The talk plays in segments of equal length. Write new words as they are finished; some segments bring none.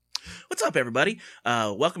What's up, everybody?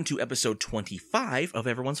 Welcome to episode 25 of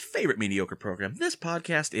everyone's favorite mediocre program. This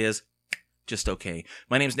podcast is just okay.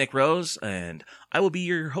 My name's Nick Rose, and I will be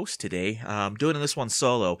your host today. I'm doing this one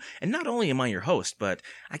solo, and not only am I your host, but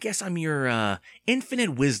I guess I'm your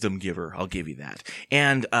infinite wisdom giver. I'll give you that.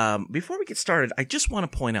 And before we get started, I just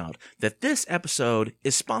want to point out that this episode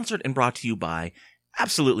is sponsored and brought to you by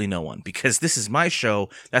absolutely no one, because this is my show.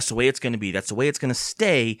 That's the way it's going to be. That's the way it's going to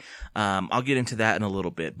stay. I'll get into that in a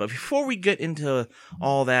little bit. But before we get into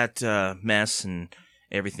all that mess and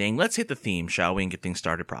everything, let's hit the theme, shall we, and get things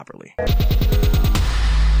started properly.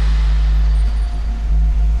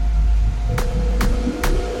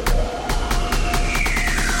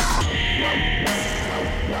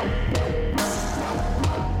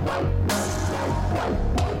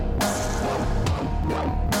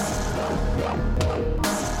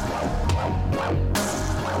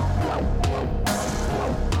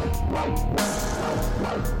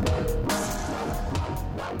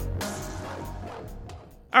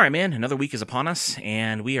 All right, man, another week is upon us,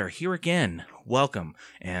 and we are here again. Welcome.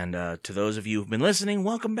 And to those of you who've been listening,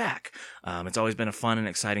 welcome back. It's always been a fun and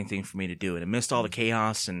exciting thing for me to do. And amidst all the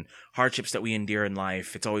chaos and hardships that we endure in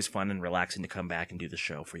life, it's always fun and relaxing to come back and do the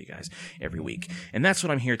show for you guys every week. And that's what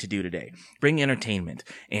I'm here to do today. Bring entertainment.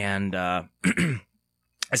 And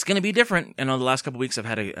it's going to be different. The last couple of weeks I've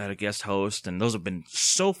had a guest host, and those have been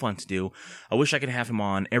so fun to do. I wish I could have him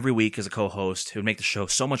on every week as a co-host. It would make the show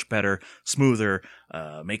so much better, smoother,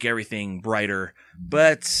 make everything brighter.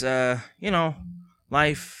 But,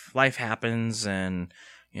 life happens, and,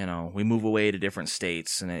 we move away to different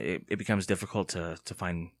states, and it becomes difficult to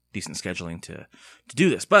find decent scheduling to do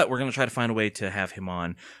this. But we're going to try to find a way to have him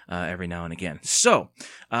on every now and again. So,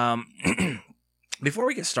 before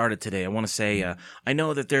we get started today, I want to say I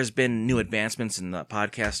know that there's been new advancements in the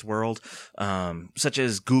podcast world, such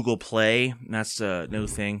as Google Play. That's a new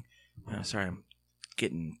thing. Sorry, I'm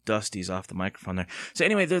getting dusties off the microphone there. So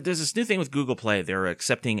anyway, there's this new thing with Google Play. They're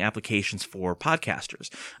accepting applications for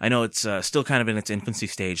podcasters. I know it's still kind of in its infancy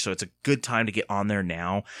stage, so it's a good time to get on there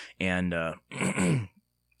now. And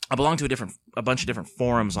I belong to a bunch of different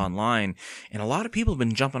forums online, and a lot of people have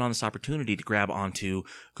been jumping on this opportunity to grab onto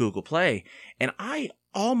Google Play, and I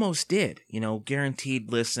almost did,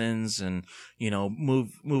 guaranteed listens and,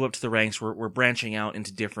 move up to the ranks. We're branching out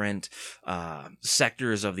into different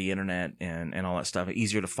sectors of the internet and all that stuff,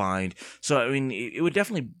 easier to find. So, I mean, it would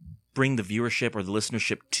definitely bring the viewership or the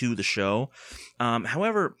listenership to the show.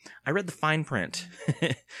 However, I read the fine print,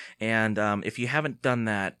 and if you haven't done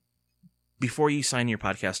that, before you sign your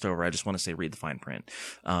podcast over, I just want to say read the fine print.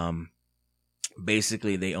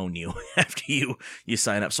 Basically, they own you after you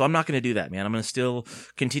sign up. So I'm not going to do that, man. I'm going to still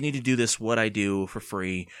continue to do this, what I do, for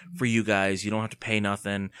free for you guys. You don't have to pay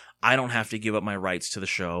nothing. I don't have to give up my rights to the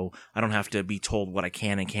show. I don't have to be told what I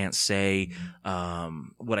can and can't say,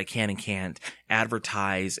 what I can and can't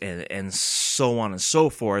advertise, and so on and so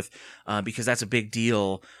forth, because that's a big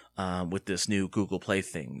deal with this new Google Play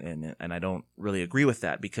thing. And I don't really agree with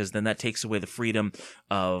that, because then that takes away the freedom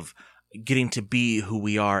of getting to be who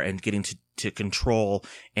we are and getting to control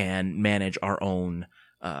and manage our own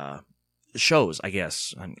shows, I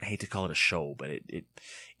guess. I hate to call it a show, but it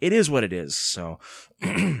is what it is. So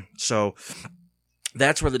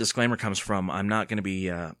that's where the disclaimer comes from. I'm not going to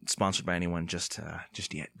be sponsored by anyone just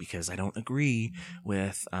yet, because I don't agree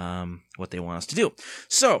with what they want us to do.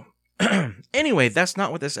 So anyway, that's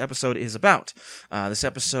not what this episode is about. This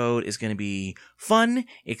episode is going to be fun,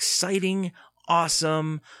 exciting,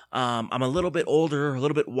 awesome. I'm a little bit older, a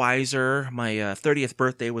little bit wiser. My 30th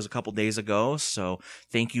birthday was a couple days ago, so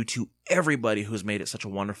thank you to everybody who's made it such a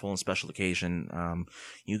wonderful and special occasion.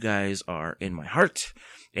 You guys are in my heart.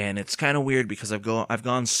 And it's kind of weird, because I've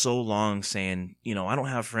gone so long saying, I don't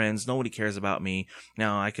have friends, nobody cares about me.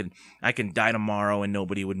 Now I can die tomorrow and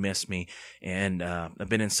nobody would miss me. And I've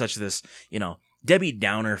been in such this, Debbie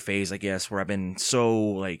Downer phase, I guess, where I've been so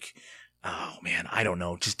like, oh man, I don't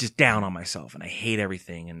know, just down on myself, and I hate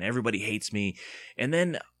everything, and everybody hates me. And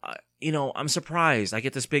then I'm surprised. I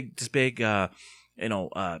get this big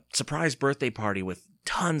surprise birthday party with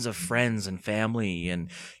tons of friends and family, and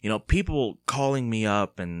people calling me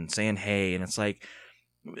up and saying hey, and it's like,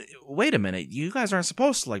 wait a minute, you guys aren't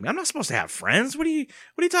supposed to like me. I'm not supposed to have friends. What are you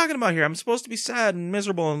talking about here? I'm supposed to be sad and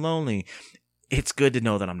miserable and lonely. It's good to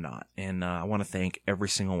know that I'm not, and I want to thank every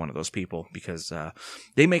single one of those people, because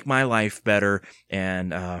they make my life better,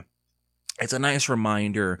 and it's a nice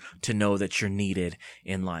reminder to know that you're needed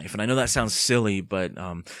in life. And I know that sounds silly, but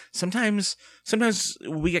sometimes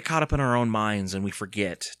we get caught up in our own minds and we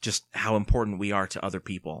forget just how important we are to other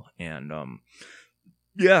people. And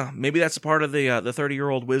yeah, maybe that's a part of the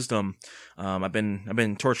 30-year-old wisdom. I've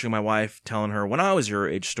been torturing my wife, telling her when I was your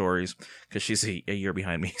age stories, because she's a year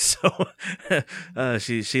behind me, so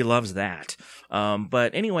she loves that.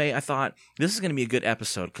 But anyway, I thought this is going to be a good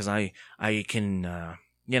episode because I can.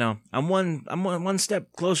 I'm one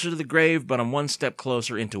step closer to the grave, but I'm one step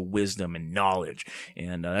closer into wisdom and knowledge.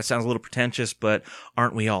 And that sounds a little pretentious, but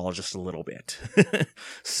aren't we all just a little bit?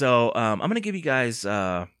 So I'm going to give you guys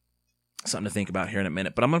something to think about here in a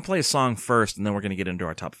minute, but I'm going to play a song first, and then we're going to get into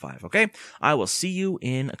our top 5, okay? I will see you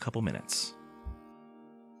in a couple minutes.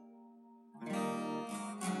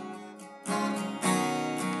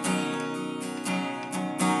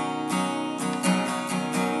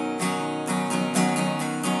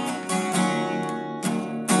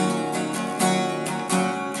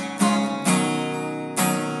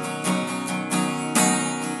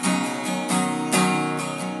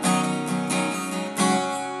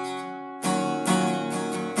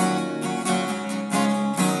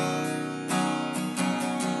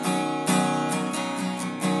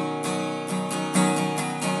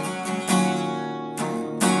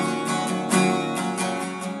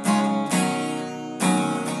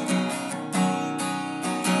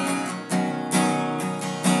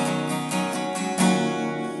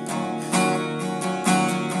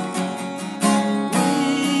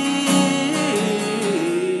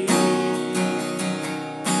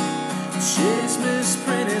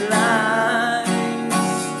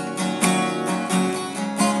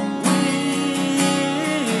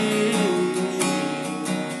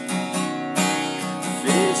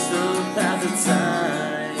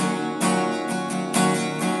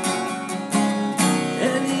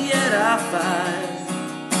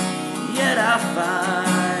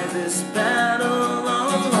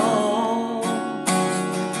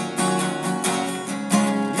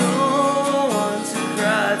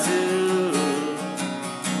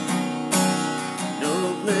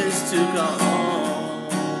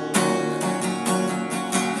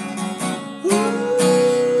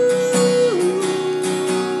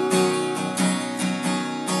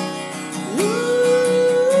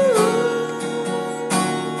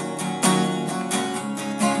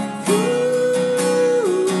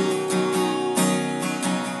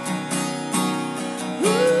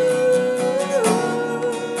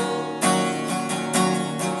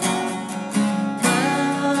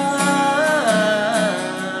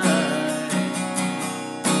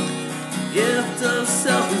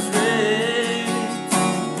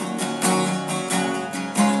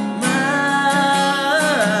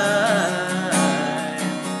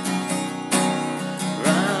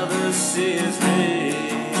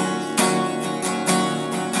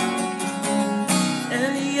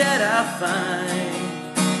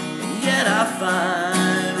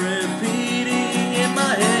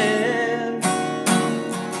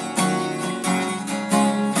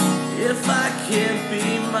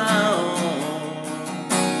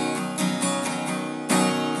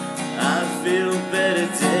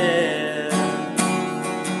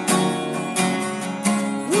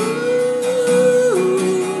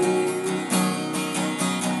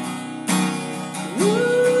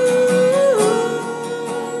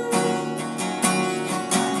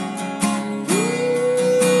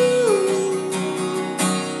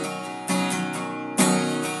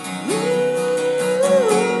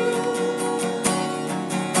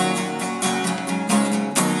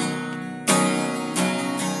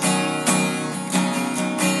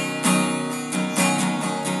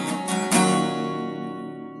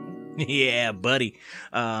 Yeah, buddy.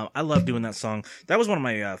 I love doing that song. That was one of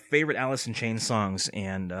my favorite Alice in Chains songs,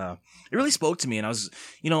 and it really spoke to me. And I was,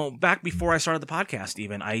 back before I started the podcast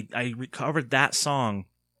even, I recovered that song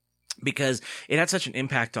because it had such an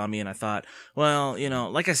impact on me. And I thought, well,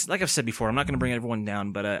 like I've said before, I'm not going to bring everyone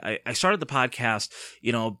down, but I started the podcast,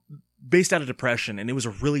 based out of depression, and it was a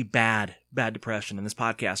really bad depression, and this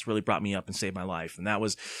podcast really brought me up and saved my life. And that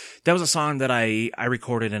was a song that I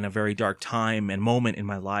recorded in a very dark time and moment in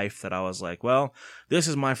my life that I was like, well, this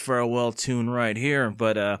is my farewell tune right here.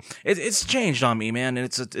 But it's changed on me, man, and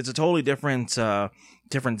it's a totally different sound,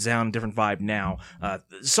 different vibe now.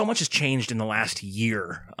 So much has changed in the last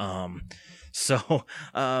year. So,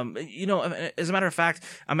 as a matter of fact,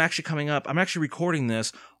 I'm actually recording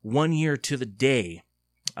this 1 year to the day.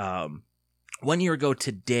 1 year ago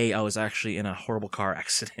today, I was actually in a horrible car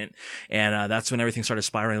accident, and that's when everything started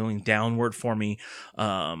spiraling downward for me.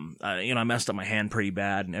 I messed up my hand pretty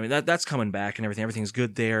bad, and I mean that's coming back and everything. Everything's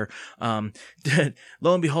good there. Lo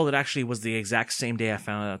and behold, it actually was the exact same day I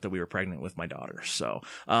found out that we were pregnant with my daughter. So,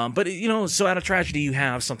 so out of tragedy, you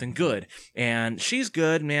have something good, and she's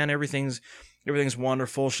good, man. Everything's Everything's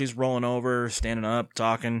wonderful. She's rolling over, standing up,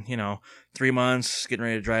 talking, 3 months, getting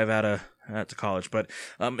ready to drive out to college. But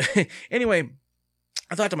anyway,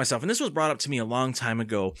 I thought to myself, and this was brought up to me a long time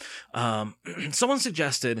ago, someone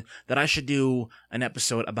suggested that I should do an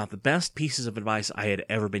episode about the best pieces of advice I had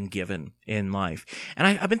ever been given in life. And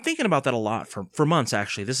I've been thinking about that a lot for months,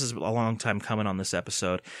 actually. This is a long time coming on this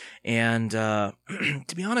episode. And to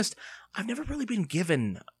be honest, I've never really been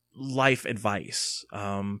given life advice.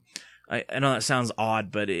 I know that sounds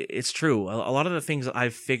odd, but it's true. A lot of the things that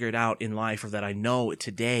I've figured out in life, or that I know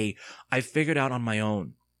today, I've figured out on my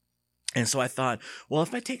own. And so I thought, well,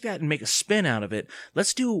 if I take that and make a spin out of it,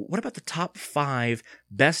 what about the top 5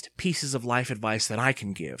 best pieces of life advice that I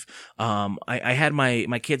can give? I had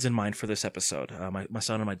my kids in mind for this episode, my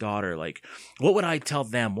son and my daughter. Like, what would I tell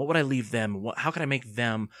them? What would I leave them? How can I make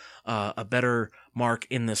them a better mark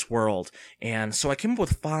in this world? And so I came up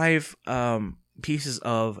with 5 pieces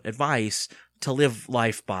of advice to live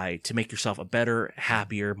life by, to make yourself a better,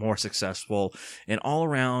 happier, more successful, and all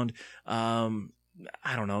around,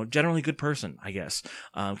 I don't know, generally good person, I guess.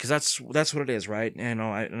 Cause that's what it is, right? And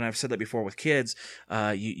I've said that before with kids.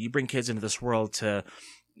 You bring kids into this world to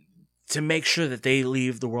make sure that they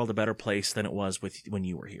leave the world a better place than it was when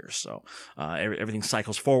you were here. So, everything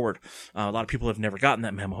cycles forward. A lot of people have never gotten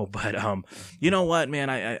that memo, but, you know what, man,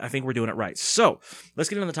 I think we're doing it right. So let's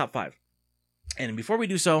get into the top 5. And before we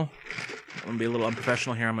do so, I'm going to be a little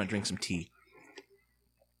unprofessional here. I'm going to drink some tea.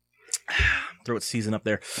 Throw it season up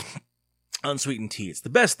there. Unsweetened tea. It's the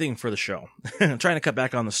best thing for the show. I'm trying to cut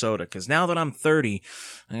back on the soda, because now that I'm 30,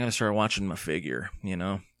 I gotta start watching my figure,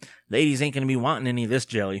 Ladies ain't gonna be wanting any of this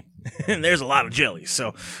jelly. And there's a lot of jelly,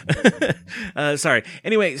 so... sorry.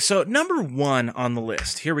 Anyway, so number 1 on the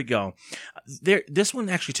list. Here we go. This one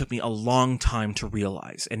actually took me a long time to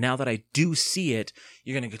realize. And now that I do see it,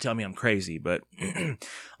 you're gonna tell me I'm crazy. But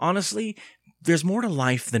honestly, there's more to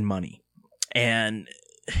life than money. And...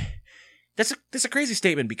 That's a crazy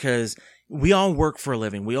statement, because we all work for a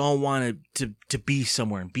living. We all want to be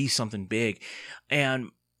somewhere and be something big. And,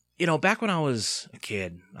 back when I was a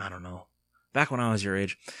kid, I don't know, back when I was your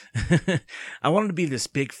age, I wanted to be this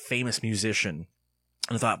big famous musician.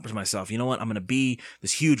 And I thought to myself, you know what? I'm going to be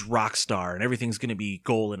this huge rock star, and everything's going to be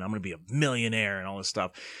golden. I'm going to be a millionaire and all this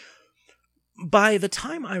stuff. By the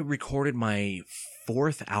time I recorded my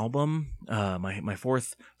 4th album, my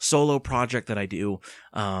 4th solo project that I do,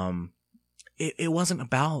 it wasn't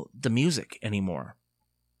about the music anymore.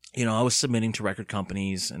 I was submitting to record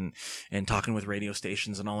companies and talking with radio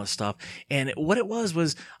stations and all this stuff. And what it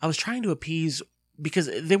was I was trying to appease,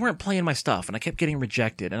 because they weren't playing my stuff and I kept getting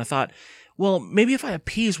rejected. And I thought, well, maybe if I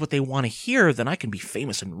appease what they want to hear, then I can be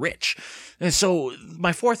famous and rich. And so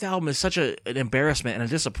my 4th album is such an embarrassment and a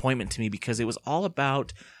disappointment to me, because it was all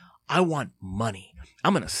about, I want money.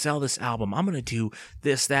 I'm going to sell this album. I'm going to do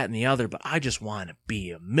this, that, and the other, but I just want to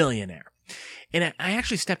be a millionaire. And I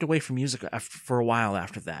actually stepped away from music for a while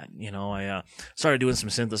after that. I started doing some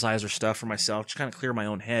synthesizer stuff for myself, just kind of clear my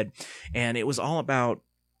own head. And it was all about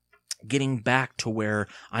getting back to where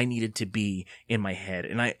I needed to be in my head.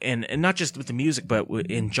 And not just with the music, but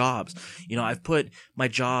in jobs. I've put my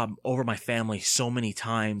job over my family so many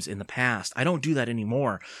times in the past. I don't do that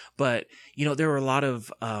anymore. But, there were a lot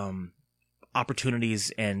of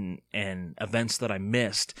opportunities and events that I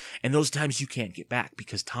missed. And those times you can't get back,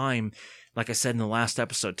 because time, like I said in the last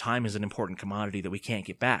episode, time is an important commodity that we can't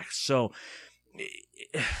get back. So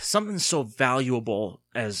something so valuable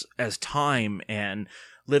as time, and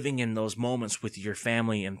living in those moments with your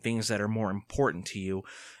family and things that are more important to you,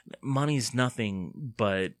 money's nothing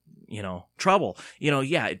but, trouble.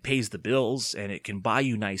 Yeah, it pays the bills and it can buy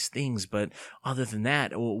you nice things, but other than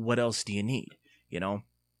that, what else do you need?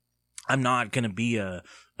 I'm not going to be a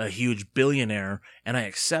huge billionaire, and I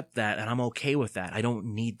accept that, and I'm okay with that. I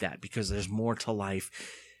don't need that, because there's more to life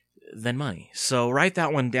than money. So write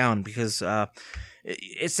that one down, because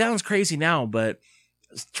it sounds crazy now, but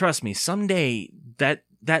trust me, someday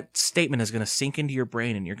that statement is going to sink into your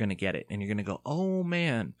brain, and you're going to get it, and you're going to go, oh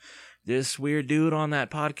man, this weird dude on that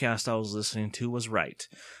podcast I was listening to was right.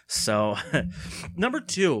 So number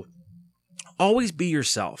 2, always be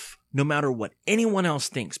yourself, no matter what anyone else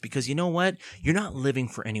thinks, because you know what? You're not living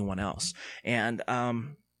for anyone else. And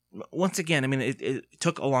once again, it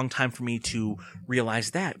took a long time for me to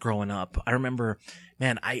realize that growing up. I remember,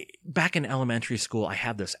 man, back in elementary school, I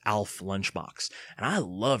had this Alf lunchbox, and I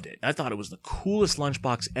loved it. I thought it was the coolest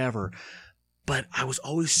lunchbox ever. But I was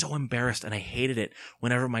always so embarrassed, and I hated it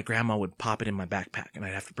whenever my grandma would pop it in my backpack and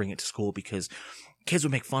I'd have to bring it to school, because kids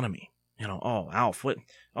would make fun of me. Oh, Alf, what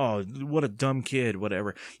a dumb kid,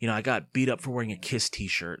 whatever. I got beat up for wearing a Kiss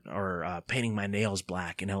t-shirt or painting my nails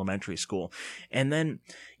black in elementary school. And then,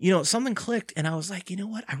 something clicked and I was like, you know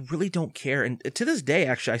what? I really don't care. And to this day,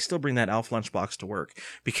 actually, I still bring that Alf lunchbox to work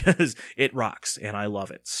because it rocks and I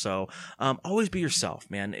love it. So, always be yourself,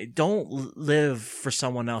 man. Don't live for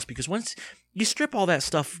someone else, because once you strip all that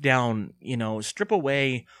stuff down, strip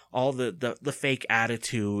away all the fake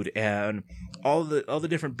attitude and all the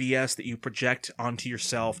different BS that you project onto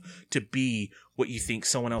yourself to be what you think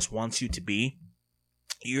someone else wants you to be.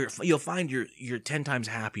 You'll find you're 10 times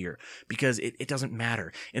happier, because it doesn't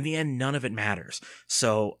matter. In the end, none of it matters.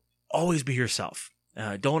 So always be yourself.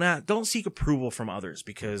 Don't seek approval from others,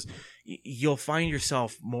 because you'll find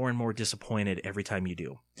yourself more and more disappointed every time you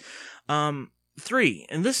do. 3,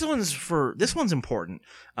 and this one's important,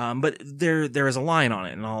 but there is a line on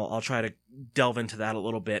it, and I'll try to delve into that a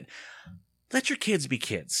little bit. Let your kids be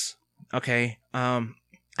kids, okay?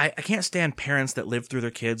 I can't stand parents that live through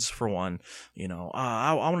their kids. For one,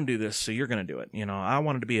 I want to do this, so you're going to do it. I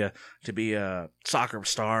wanted to be a soccer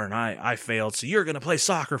star, and I failed, so you're going to play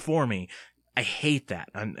soccer for me. I hate that,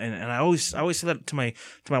 and I always say that to my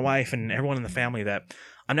wife and everyone in the family, that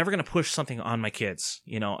I'm never going to push something on my kids.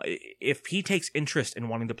 If he takes interest in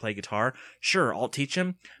wanting to play guitar, sure, I'll teach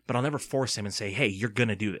him, but I'll never force him and say, hey, you're going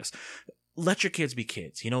to do this. Let your kids be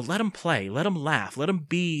kids. Let them play, let them laugh, let them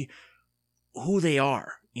be who they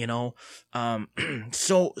are.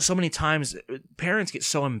 So many times parents get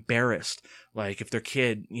so embarrassed, like if their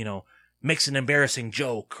kid, makes an embarrassing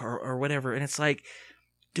joke or whatever. And it's like,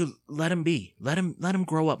 dude, let them be. Let them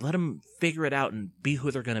grow up. Let them figure it out and be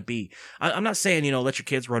who they're going to be. I'm not saying, let your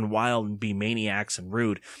kids run wild and be maniacs and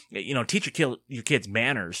rude. Teach your kids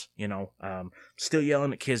manners, still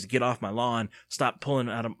yelling at kids to get off my lawn, stop pulling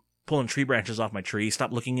tree branches off my tree,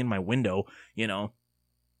 stop looking in my window,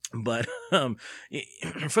 But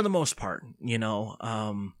for the most part,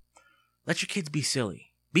 let your kids be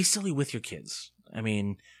silly. Be silly with your kids. I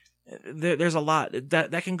mean, there's a lot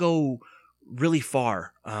that can go really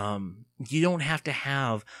far. You don't have to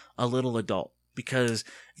have a little adult, because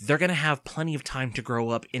they're going to have plenty of time to grow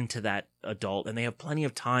up into that adult, and they have plenty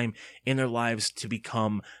of time in their lives to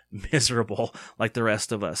become miserable like the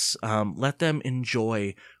rest of us. Let them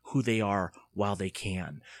enjoy who they are while they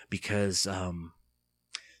can, because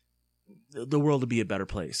the world will be a better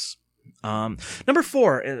place. Number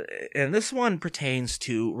 4, and this one pertains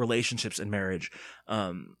to relationships and marriage.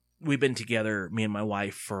 We've been together, me and my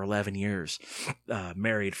wife, for 11 years,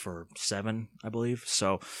 married for 7, I believe.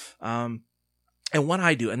 So, and what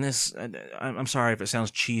I do, and this, I'm sorry if it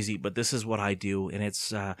sounds cheesy, but this is what I do, and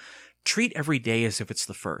it's, treat every day as if it's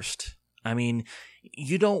the first. I mean,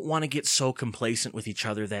 you don't want to get so complacent with each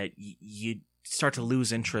other that you start to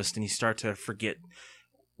lose interest and you start to forget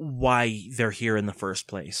why they're here in the first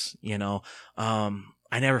place.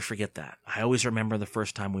 I never forget that. I always remember the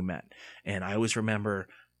first time we met, and I always remember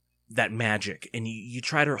that magic, and you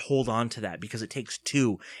try to hold on to that, because it takes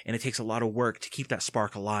 2, and it takes a lot of work to keep that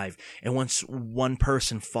spark alive. And once one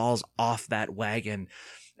person falls off that wagon,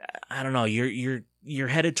 I don't know, you're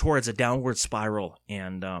headed towards a downward spiral.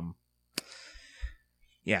 And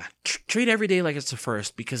treat every day like it's the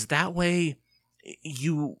first, because that way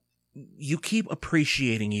you keep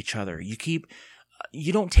appreciating each other.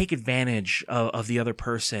 You don't take advantage of the other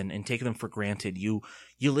person and take them for granted. You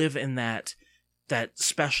live in that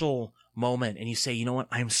special moment, and you say, you know what?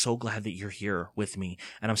 I'm so glad that you're here with me,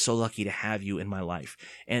 and I'm so lucky to have you in my life.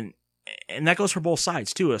 And that goes for both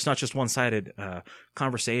sides too. It's not just one-sided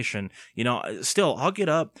conversation. Still, I'll get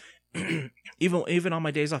up even on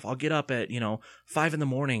my days off. I'll get up at 5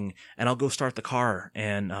 a.m. and I'll go start the car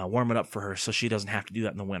and warm it up for her, so she doesn't have to do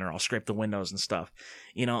that in the winter. I'll scrape the windows and stuff.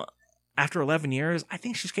 After 11 years, I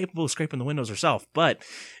think she's capable of scraping the windows herself. But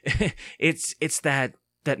it's that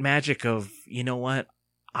magic of, you know what?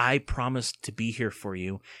 I promised to be here for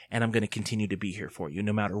you, and I'm going to continue to be here for you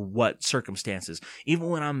no matter what circumstances. Even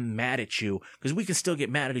when I'm mad at you, because we can still get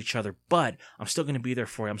mad at each other, but I'm still going to be there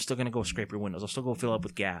for you. I'm still going to go scrape your windows. I'll still go fill up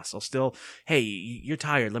with gas. I'll still, hey, you're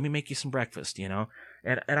tired. Let me make you some breakfast, And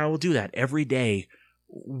I will do that every day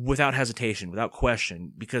without hesitation, without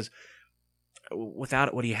question, because without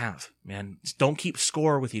it, what do you have, man? Don't keep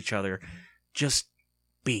score with each other. Just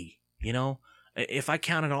be, If I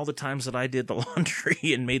counted all the times that I did the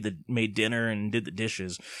laundry and made dinner and did the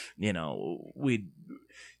dishes, there'd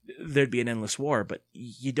be an endless war. But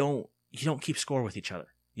you don't keep score with each other.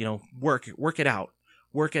 Work it out,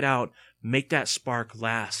 make that spark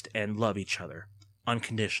last, and love each other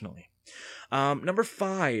unconditionally. Number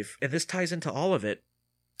 5, and this ties into all of it,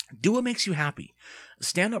 Do what makes you happy.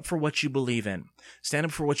 Stand up for what you believe in. Stand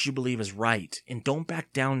up for what you believe is right, and don't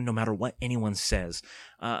back down no matter what anyone says.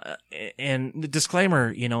 And the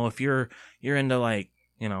disclaimer, if you're into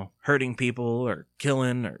hurting people or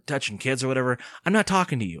killing or touching kids or whatever, I'm not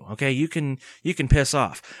talking to you. Okay, you can piss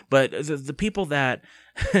off. But the people that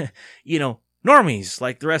normies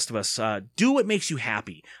like the rest of us, do what makes you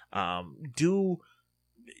happy.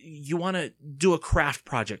 You want to do a craft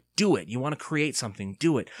project, do it. You want to create something,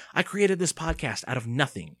 do it. I created this podcast out of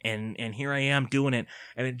nothing, and here I am doing it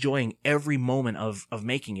and enjoying every moment of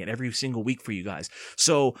making it every single week for you guys.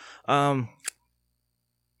 So, I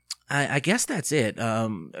guess that's it.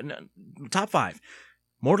 Top 5,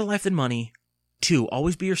 more to life than money. 2,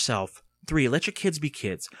 always be yourself. 3, let your kids be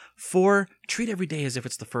kids. 4, treat every day as if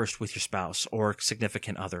it's the first with your spouse or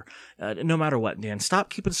significant other. No matter what, Dan.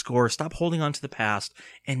 Stop keeping score. Stop holding on to the past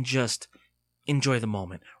and just enjoy the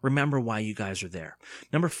moment. Remember why you guys are there.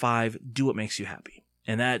 Number 5, do what makes you happy.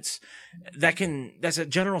 And that's a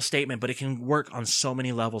general statement, but it can work on so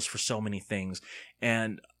many levels for so many things.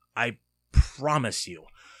 And I promise you,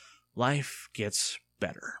 life gets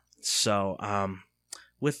better. So,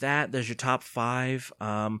 with that, there's your top 5.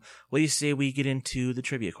 What do you say we get into the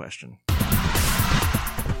trivia question?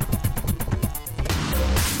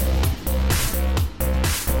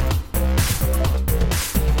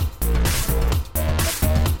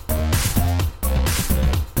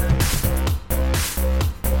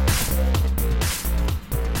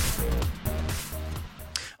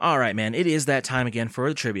 All right, man, it is that time again for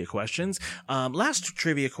the trivia questions. Last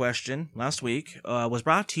trivia question last week was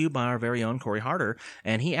brought to you by our very own Corey Harder,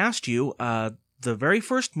 and he asked you, the very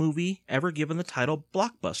first movie ever given the title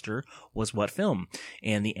blockbuster was what film?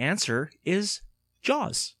 And the answer is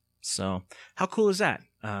Jaws. So how cool is that?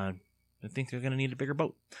 I think they're going to need a bigger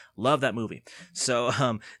boat. Love that movie.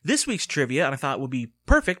 So this week's trivia, and I thought would be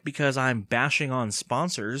perfect because I'm bashing on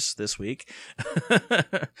sponsors this week.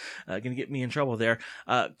 Going to get me in trouble there.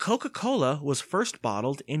 Coca-Cola was first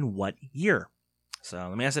bottled in what year? So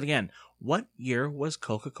let me ask it again. What year was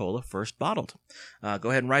Coca-Cola first bottled?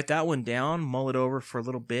 Go ahead and write that one down, mull it over for a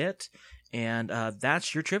little bit, and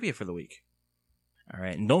that's your trivia for the week. All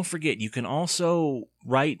right, and don't forget, you can also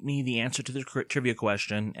write me the answer to the trivia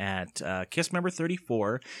question at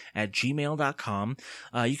kissmember34@gmail.com.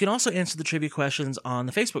 You can also answer the trivia questions on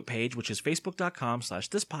the Facebook page, which is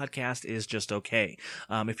facebook.com/thispodcastisjustokay.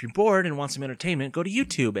 If you're bored and want some entertainment, go to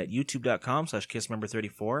YouTube at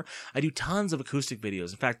youtube.com/kissmember34. I do tons of acoustic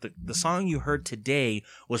videos. In fact, the song you heard today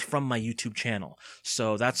was from my YouTube channel.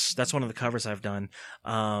 So that's one of the covers I've done.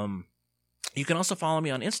 You can also follow me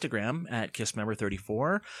on Instagram at KissMember34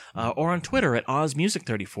 or on Twitter at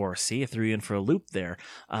OzMusic34. See, I threw you in for a loop there.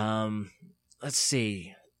 Let's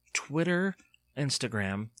see. Twitter,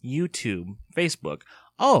 Instagram, YouTube, Facebook.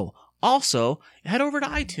 Oh, also, head over to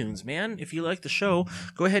iTunes, man. If you like the show,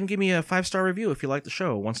 go ahead and give me a 5-star review if you like the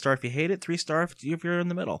show. 1 star if you hate it, 3 star if you're in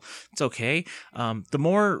the middle. It's okay. The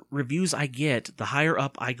more reviews I get, the higher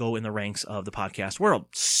up I go in the ranks of the podcast world.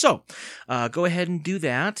 So, go ahead and do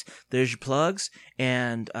that. There's your plugs.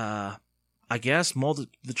 And, I guess, mull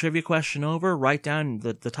the trivia question over, write down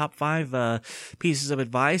the top 5 pieces of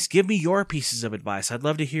advice. Give me your pieces of advice. I'd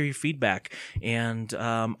love to hear your feedback. And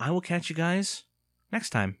I will catch you guys next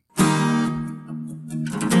time.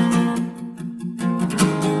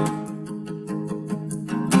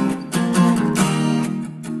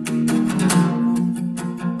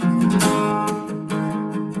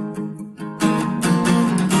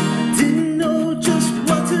 Didn't know just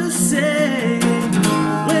what to say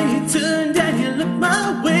when you turned and you looked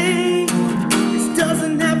my way. This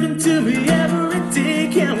doesn't happen to me every day.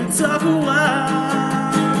 Can we talk a while?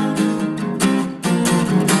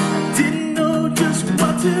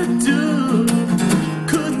 To do,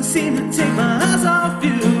 couldn't seem to take my eyes off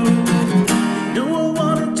you. You know I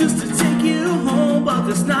wanted just to take you home, but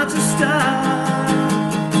that's not your style.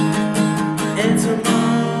 And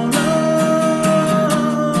tomorrow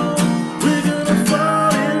we're gonna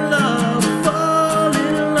fall in love, fall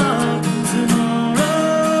in love. Tomorrow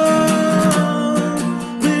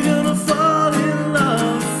we're gonna fall in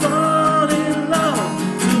love, fall in love.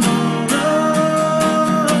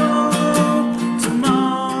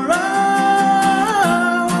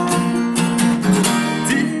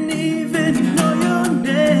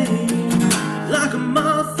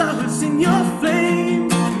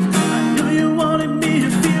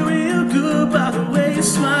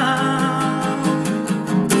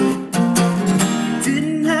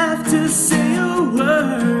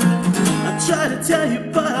 Try to tell you,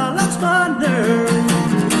 but I lost my nerve.